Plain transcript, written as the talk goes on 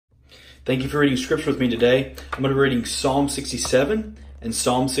Thank you for reading scripture with me today. I'm going to be reading Psalm 67 and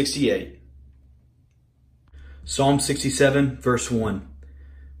Psalm 68. Psalm 67, verse 1.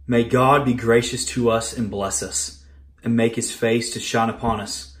 May God be gracious to us and bless us, and make his face to shine upon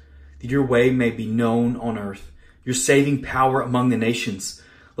us, that your way may be known on earth, your saving power among the nations.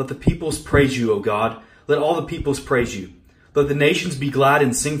 Let the peoples praise you, O God. Let all the peoples praise you. Let the nations be glad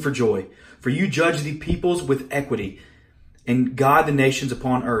and sing for joy. For you judge the peoples with equity and guide the nations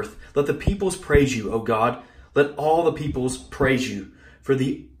upon earth. Let the peoples praise you, O God. Let all the peoples praise you. For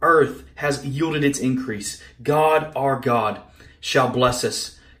the earth has yielded its increase. God, our God, shall bless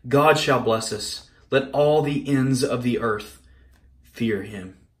us. God shall bless us. Let all the ends of the earth fear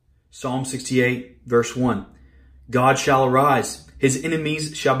him. Psalm 68, verse 1. God shall arise. His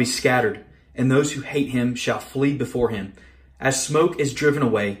enemies shall be scattered, and those who hate him shall flee before him. As smoke is driven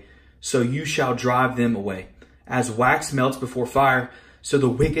away, so you shall drive them away. As wax melts before fire, so the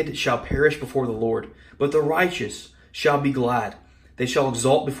wicked shall perish before the Lord. But the righteous shall be glad. They shall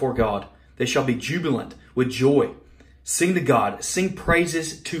exult before God. They shall be jubilant with joy. Sing to God. Sing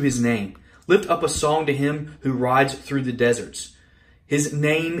praises to his name. Lift up a song to him who rides through the deserts. His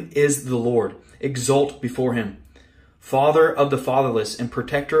name is the Lord. Exult before him. Father of the fatherless and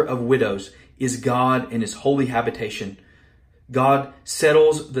protector of widows is God in his holy habitation. God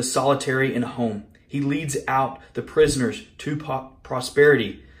settles the solitary in a home. He leads out the prisoners to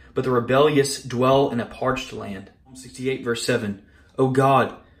prosperity, but the rebellious dwell in a parched land. Psalm 68, verse 7. O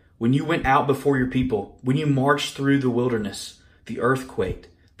God, when you went out before your people, when you marched through the wilderness, the earth quaked,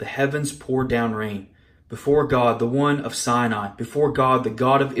 the heavens poured down rain. Before God, the one of Sinai, before God, the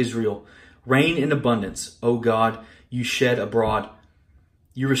God of Israel, rain in abundance. O God, you shed abroad.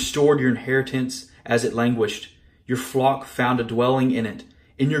 You restored your inheritance as it languished. Your flock found a dwelling in it.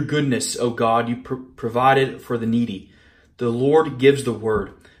 In your goodness, O God, you provided for the needy. The Lord gives the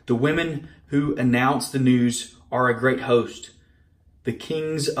word. The women who announce the news are a great host. The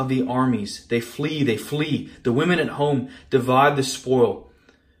kings of the armies, they flee, they flee. The women at home divide the spoil.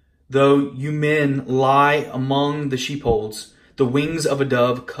 Though you men lie among the sheepfolds, the wings of a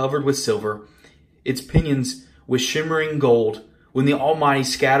dove covered with silver, its pinions with shimmering gold, when the Almighty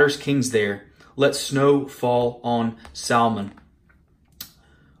scatters kings there, let snow fall on Salmon.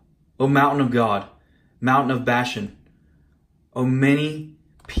 O mountain of God, mountain of Bashan, O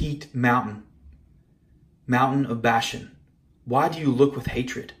many-peaked mountain, mountain of Bashan, why do you look with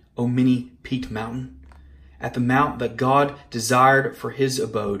hatred, O many-peaked mountain? At the mount that God desired for his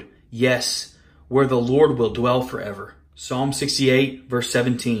abode, yes, where the Lord will dwell forever. Psalm 68, verse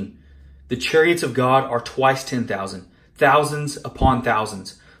 17. The chariots of God are twice 10,000, thousands upon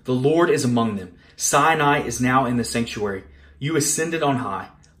thousands. The Lord is among them. Sinai is now in the sanctuary. You ascended on high,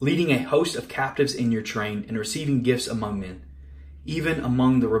 leading a host of captives in your train and receiving gifts among men, even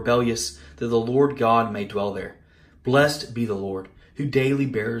among the rebellious, that the Lord God may dwell there. Blessed be the Lord, who daily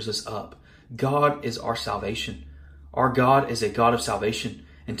bears us up. God is our salvation. Our God is a God of salvation,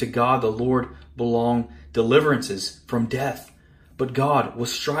 and to God the Lord belong deliverances from death. But God will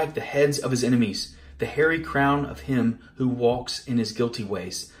strike the heads of his enemies, the hairy crown of him who walks in his guilty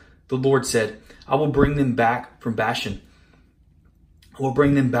ways. The Lord said, I will bring them back from Bashan. I will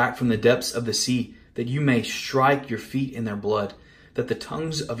bring them back from the depths of the sea, that you may strike your feet in their blood, that the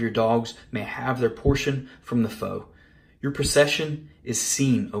tongues of your dogs may have their portion from the foe. Your procession is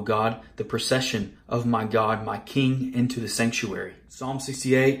seen, O God, the procession of my God, my King, into the sanctuary. Psalm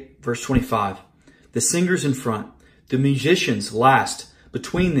 68, verse 25. The singers in front, the musicians last,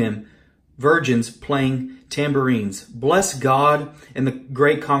 between them, virgins playing tambourines. Bless God and the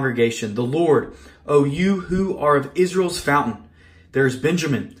great congregation, the Lord, O you who are of Israel's fountain. There is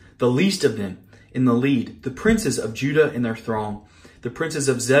Benjamin, the least of them, in the lead, the princes of Judah in their throng, the princes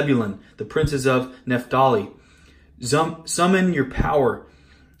of Zebulun, the princes of Naphtali. Summon your power,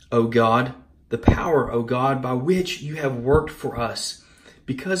 O God, the power, O God, by which you have worked for us.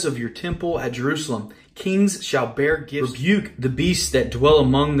 Because of your temple at Jerusalem, kings shall bear gifts. Rebuke the beasts that dwell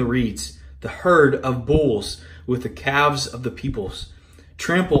among the reeds, the herd of bulls with the calves of the peoples.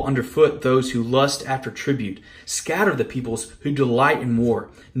 Trample underfoot those who lust after tribute. Scatter the peoples who delight in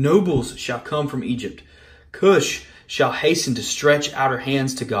war. Nobles shall come from Egypt. Cush shall hasten to stretch out her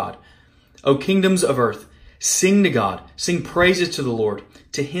hands to God. O kingdoms of earth, sing to God. Sing praises to the Lord.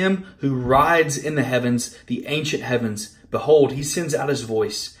 To him who rides in the heavens, the ancient heavens. Behold, he sends out his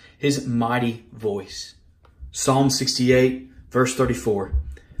voice, his mighty voice. Psalm 68, verse 34.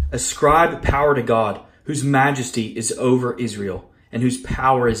 Ascribe power to God, whose majesty is over Israel, and whose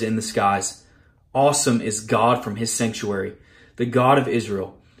power is in the skies. Awesome is God from his sanctuary, the God of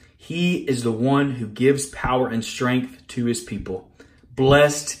Israel. He is the one who gives power and strength to his people.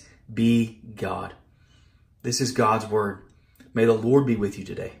 Blessed be God. This is God's word. May the Lord be with you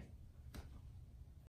today.